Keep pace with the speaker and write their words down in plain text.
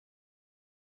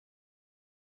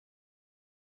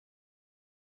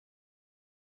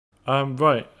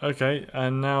Right, okay,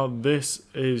 and now this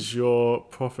is your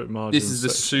profit margin This is the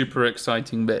section. super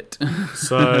exciting bit.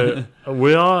 So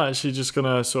we are actually just going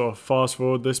to sort of fast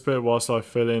forward this bit whilst I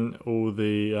fill in all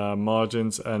the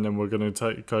margins, and then we're going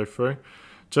to go through.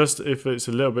 Just if it's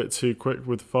a little bit too quick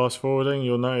with fast forwarding,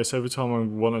 you'll notice every time I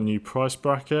want a new price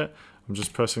bracket, I'm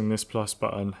just pressing this plus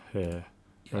button here.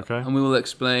 Yep. Okay. And we will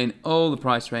explain all the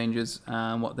price ranges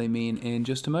and what they mean in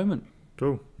just a moment.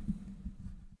 Cool.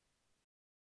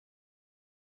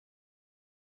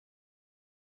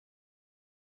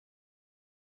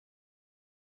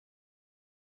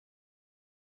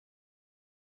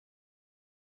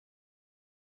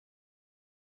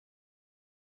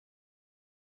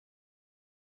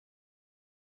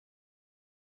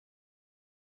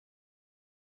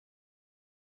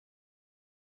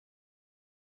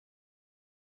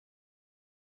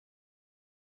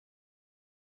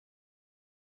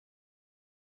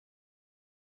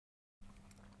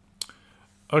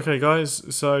 Okay,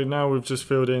 guys. So now we've just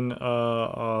filled in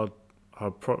our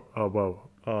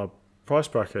price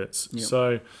brackets. Yep.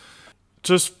 So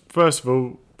just first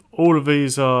of all of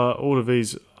these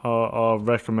are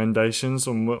recommendations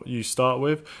on what you start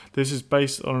with. This is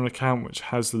based on an account which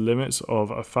has the limits of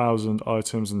 1,000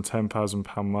 items and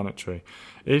 £10,000 monetary.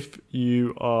 If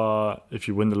you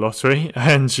win the lottery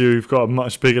and you've got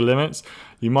much bigger limits,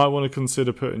 you might want to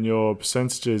consider putting your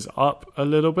percentages up a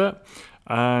little bit,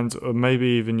 and or maybe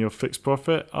even your fixed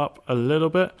profit up a little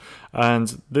bit.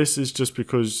 And this is just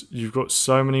because you've got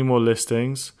so many more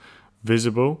listings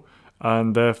visible,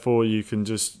 and therefore you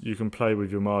can play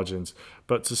with your margins.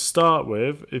 But to start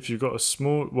with, if you've got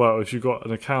if you've got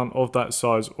an account of that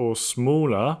size or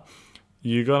smaller,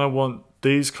 you're gonna want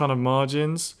these kind of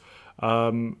margins.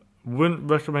 Wouldn't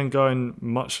recommend going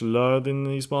much lower than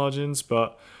these margins,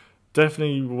 but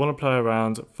definitely you want to play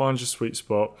around, find your sweet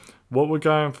spot. What we're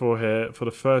going for here for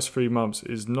the first 3 months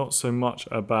is not so much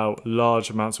about large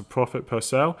amounts of profit per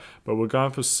sale, but we're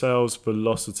going for sales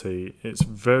velocity. It's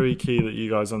very key that you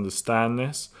guys understand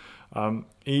this.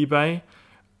 eBay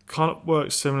kind of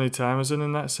works similarly to Amazon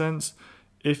in that sense.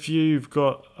 If you've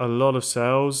got a lot of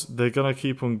sales, they're going to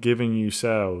keep on giving you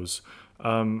sales,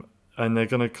 and they're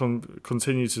going to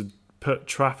continue to put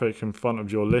traffic in front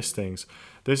of your listings.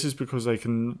 This is because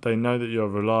they know that you're a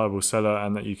reliable seller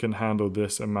and that you can handle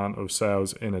this amount of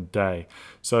sales in a day.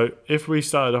 So if we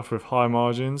started off with high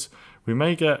margins, we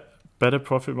may get better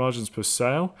profit margins per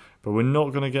sale, but we're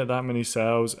not going to get that many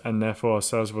sales, and therefore our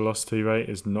sales velocity rate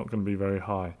is not going to be very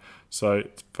high. So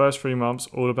first 3 months,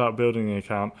 all about building the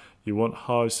account. You want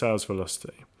high sales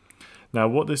velocity. Now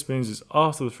what this means is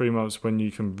after the 3 months, when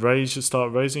you can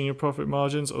start raising your profit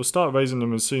margins, or start raising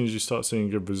them as soon as you start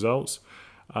seeing good results,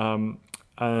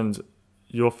 and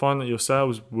you'll find that your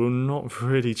sales will not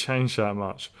really change that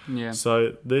much. Yeah.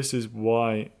 So this is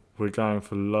why we're going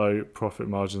for low profit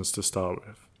margins to start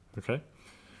with. Okay.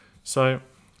 So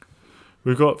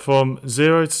we've got from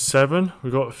 0 to 7,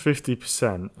 we've got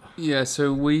 50%. Yeah.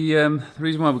 So we the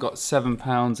reason why we got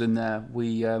 £7 in there,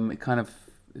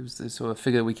 it was the sort of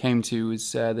figure we came to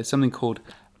was there's something called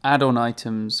add-on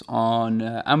items on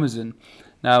Amazon.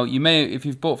 Now, you may, if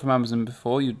you've bought from Amazon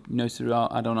before, you'd notice there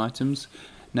are add-on items.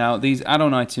 Now, these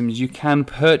add-on items, you can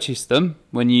purchase them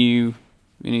when you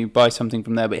buy something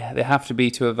from there, but they have to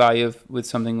be to a value with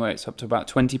something where it's up to about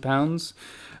 £20.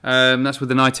 That's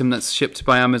with an item that's shipped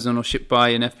by Amazon or shipped by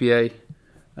an FBA,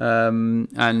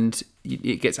 and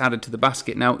it gets added to the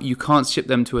basket. Now, you can't ship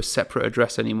them to a separate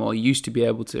address anymore. You used to be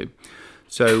able to.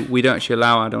 So we don't actually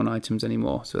allow add-on items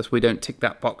anymore. So we don't tick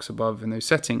that box above in those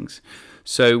settings.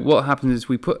 So what happens is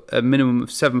we put a minimum of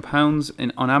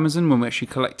 £7 on Amazon when we're actually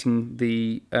collecting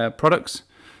the products.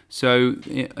 So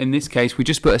in this case, we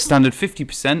just put a standard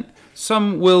 50%.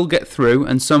 Some will get through,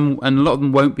 and a lot of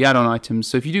them won't be add-on items.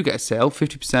 So if you do get a sale,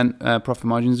 50% profit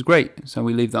margin is great. So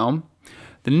we leave that on.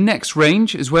 The next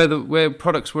range is where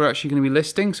products we're actually going to be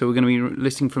listing. So we're going to be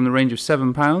listing from the range of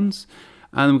 £7.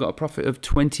 And we've got a profit of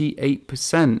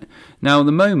 28%. Now, at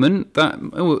the moment,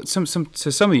 to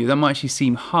some of you, that might actually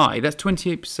seem high. That's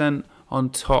 28% on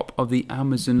top of the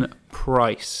Amazon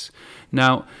price.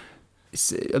 Now,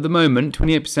 at the moment,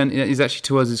 28% is actually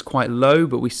to us is quite low,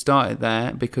 but we started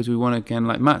there because we want to, again,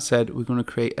 like Matt said, we're going to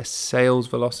create a sales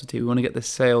velocity. We want to get the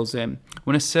sales in.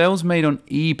 When a sale's made on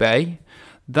eBay,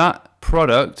 that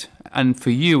product, and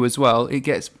for you as well, it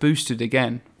gets boosted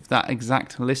again. That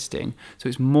exact listing, so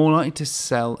it's more likely to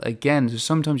sell again. So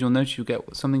sometimes you'll notice you'll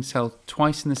get something sell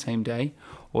twice in the same day,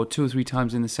 or 2 or 3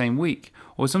 times in the same week,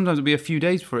 or sometimes it'll be a few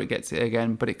days before it gets it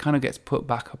again, but it kind of gets put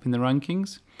back up in the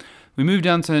rankings. We moved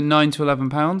down to £9 to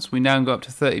 £11. We now got up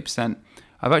to 30%.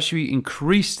 I've actually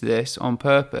increased this on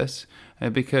purpose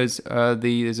because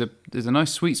there's a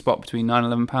nice sweet spot between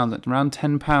 £9 and £11. At around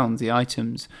 £10, the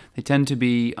items, they tend to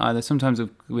be either sometimes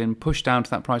have been pushed down to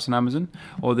that price on Amazon,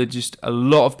 or they're just a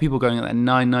lot of people going at that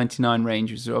 £9.99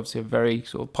 range, which is obviously a very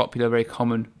sort of popular, very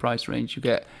common price range you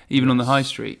get even on the high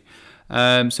street.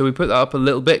 So we put that up a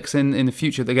little bit because in the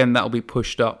future, again, that'll be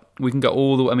pushed up. We can go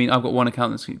all the way. I mean, I've got one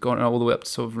account that's gone all the way up to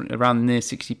sort of around near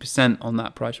 60% on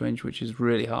that price range, which is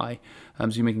really high. So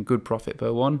you're making good profit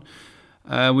per one.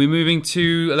 We're moving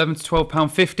to £11 to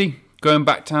 £12.50, going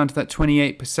back down to that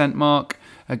 28% mark.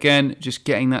 Again, just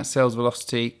getting that sales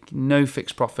velocity, no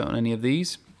fixed profit on any of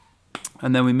these.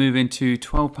 And then we move into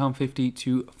 £12.50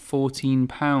 to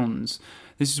 £14.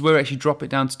 This is where we actually drop it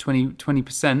down to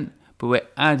 20%. But we're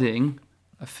adding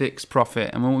a fixed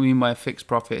profit. And what we mean by a fixed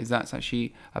profit is that's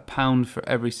actually £1 for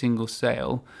every single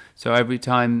sale. So every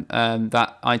time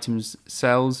that item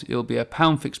sells, it'll be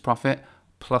 £1 fixed profit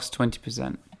plus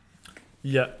 20%.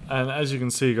 Yeah, and as you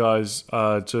can see, guys,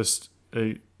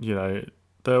 you know,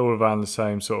 they're all around the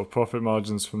same sort of profit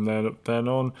margins from then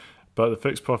on, but the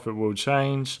fixed profit will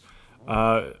change.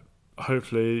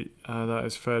 Hopefully that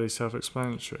is fairly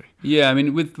self-explanatory. Yeah, I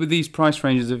mean, with these price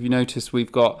ranges, if you notice,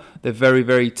 they're very,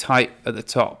 very tight at the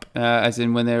top, as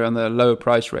in when they're on the lower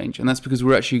price range. And that's because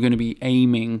we're actually going to be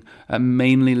aiming at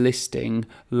mainly listing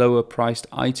lower priced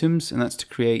items, and that's to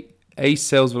create A,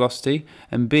 sales velocity,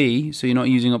 and B, so you're not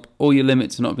using up all your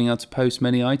limits and not being able to post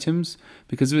many items.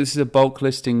 Because this is a bulk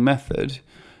listing method,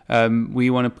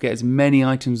 we want to get as many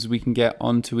items as we can get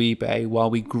onto eBay while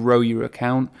we grow your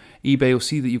account. eBay will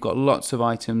see that you've got lots of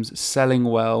items selling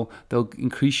well. They'll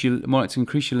increase your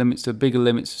limits to bigger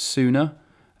limits sooner,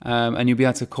 and you'll be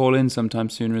able to call in sometime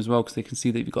sooner as well because they can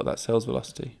see that you've got that sales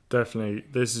velocity. Definitely,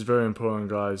 this is very important,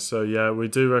 guys. So yeah, we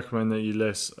do recommend that you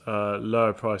list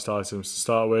lower priced items to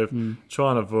start with.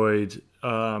 Try and avoid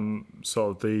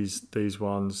sort of these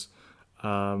ones.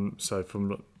 So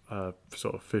from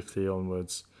sort of 50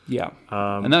 onwards. Yeah,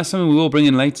 and that's something we will bring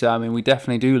in later. I mean, we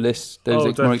definitely do list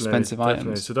those more expensive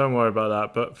items. So don't worry about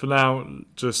that. But for now,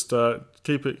 just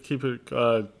keep it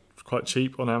quite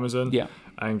cheap on Amazon. Yeah,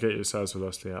 and get your sales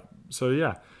velocity up. So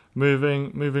yeah,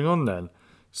 moving on then.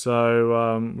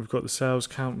 So we've got the sales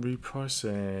count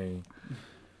repricing.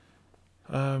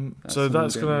 So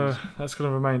that's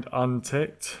gonna remain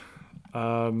unticked.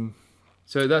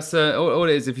 So that's all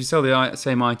it is. If you sell the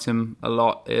same item a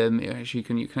lot, you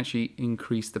can actually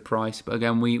increase the price. But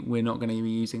again, we're not going to be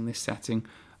using this setting.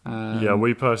 Yeah,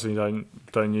 we personally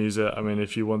don't use it. I mean,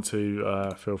 if you want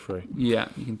to, feel free. Yeah,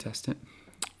 you can test it.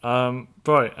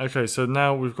 Right. Okay. So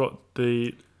now we've got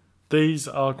these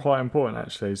are quite important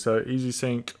actually. So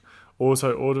Easync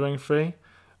auto ordering fee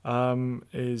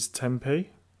is 10p.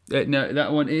 No,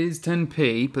 that one is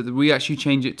 10p, but we actually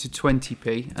change it to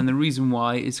 20p. And the reason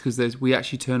why is because we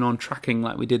actually turn on tracking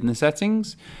like we did in the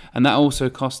settings, and that also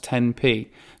costs 10p.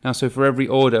 Now, so for every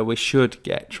order, we should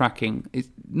get tracking. It's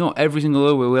not every single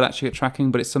order we'll actually get tracking,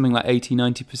 but it's something like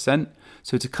 80-90%.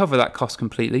 So to cover that cost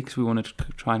completely, because we want to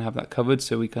try and have that covered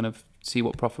so we kind of see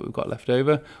what profit we've got left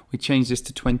over, we change this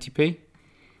to 20p.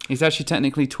 It's actually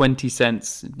technically 20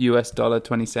 cents, US dollar,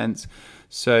 20 cents.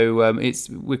 So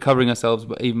we're covering ourselves,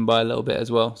 but even by a little bit as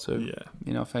well. So yeah,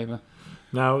 in our favour.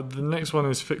 Now the next one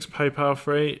is fixed PayPal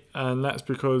fee, and that's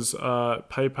because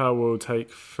PayPal will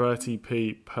take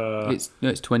 30p per. It's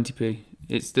 20p.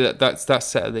 That's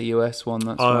set at the US one.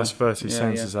 That's 30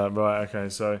 cents. Yeah. Is that right? Okay,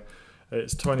 so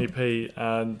it's 20p,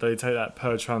 and they take that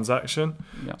per transaction.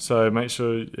 Yeah. So make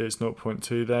sure it's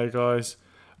 0.2 there, guys.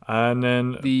 And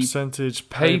then the percentage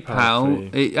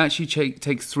PayPal fee. It actually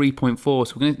takes 3.4.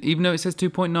 So we're gonna, even though it says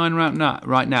 2.9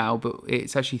 right now, but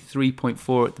it's actually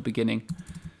 3.4 at the beginning.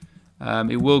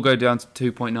 It will go down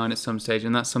to 2.9 at some stage,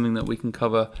 and that's something that we can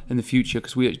cover in the future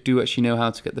because we do actually know how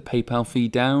to get the PayPal fee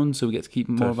down, so we get to keep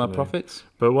more of our profits.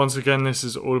 But once again, this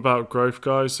is all about growth,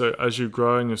 guys. So as you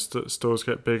grow and your stores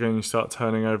get bigger and you start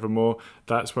turning over more,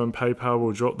 that's when PayPal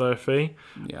will drop their fee.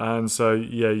 Yeah. And so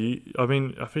yeah, I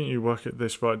think you work at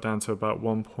this right down to about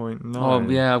 1.9. Oh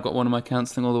yeah, I've got one of my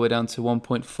accounts thing all the way down to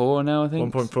 1.4 now. I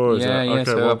think 1.4 is that? Yeah, okay,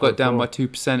 so I've got it down by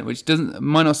 2%, which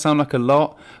might not sound like a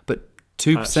lot, but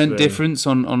 2% difference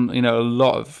on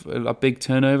a big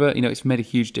turnover, it's made a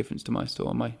huge difference to my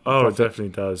store. It definitely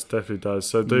does.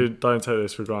 So don't take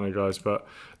this for granted, guys. But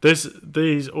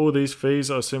all these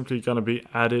fees are simply going to be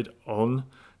added on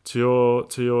to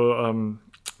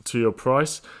your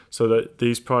price, so that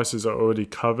these prices are already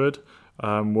covered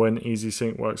when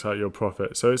Easync works out your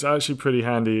profit. So it's actually pretty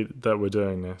handy that we're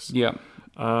doing this. Yeah.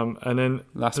 And then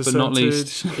last but not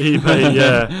least,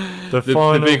 eBay, the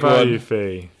final value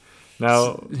fee.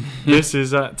 Now, this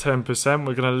is at 10%.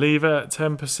 We're going to leave it at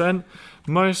 10%.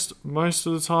 Most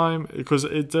of the time, because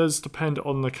it does depend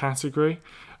on the category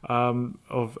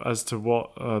as to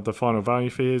what the final value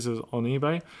fee is on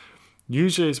eBay.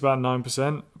 Usually it's about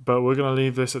 9%, but we're going to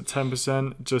leave this at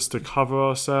 10% just to cover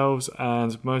ourselves.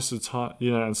 And most of the time,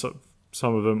 and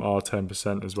some of them are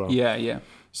 10% as well. Yeah.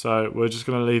 So we're just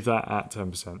going to leave that at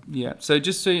 10%. Yeah. So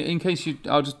just so in case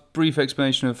I'll just brief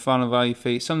explanation of final value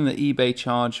fee. It's something that eBay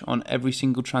charge on every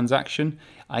single transaction.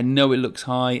 I know it looks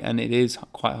high, and it is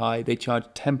quite high. They charge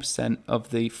 10%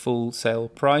 of the full sale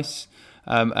price.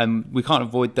 And we can't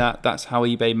avoid that. That's how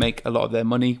eBay make a lot of their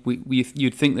money.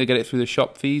 You'd think they get it through the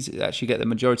shop fees. They actually get the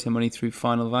majority of the money through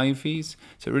final value fees.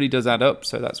 So it really does add up.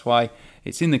 So that's why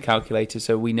it's in the calculator.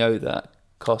 So we know that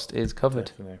cost is covered.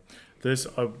 Definitely. This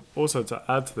also, to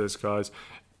add to this, guys,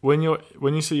 when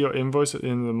you see your invoice at the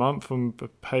end of the month from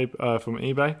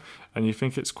eBay and you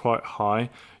think it's quite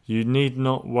high, you need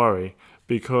not worry,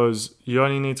 because you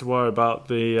only need to worry about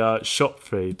the shop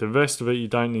fee. The rest of it you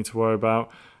don't need to worry about.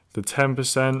 The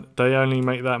 10%, they only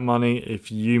make that money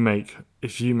if you make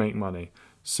money.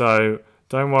 So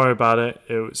don't worry about it.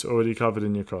 It's already covered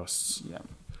in your costs. Yeah.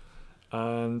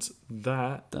 And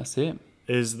that's it.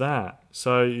 Is that.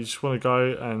 So you just want to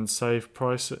go and save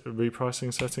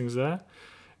repricing settings there.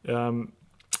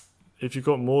 If you've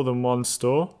got more than one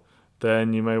store,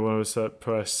 then you may want to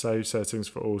press save settings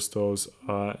for all stores.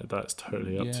 That's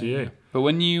totally up to you. Yeah. But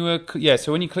when you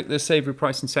so when you click the save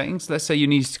repricing settings, let's say you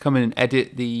need to come in and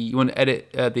edit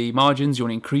the margins, you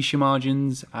want to increase your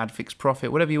margins, add fixed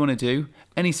profit, whatever you want to do.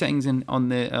 Any settings on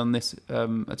this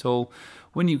at all.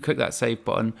 When you click that save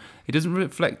button, it doesn't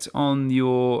reflect on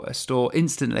your store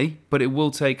instantly, but it will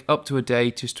take up to a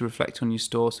day just to reflect on your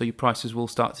store. So your prices will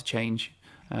start to change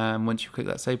once you click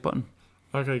that save button.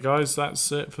 Okay guys,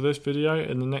 that's it for this video.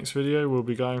 In the next video we'll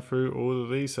be going through all of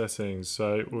these settings,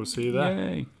 so we'll see you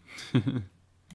there. Yay.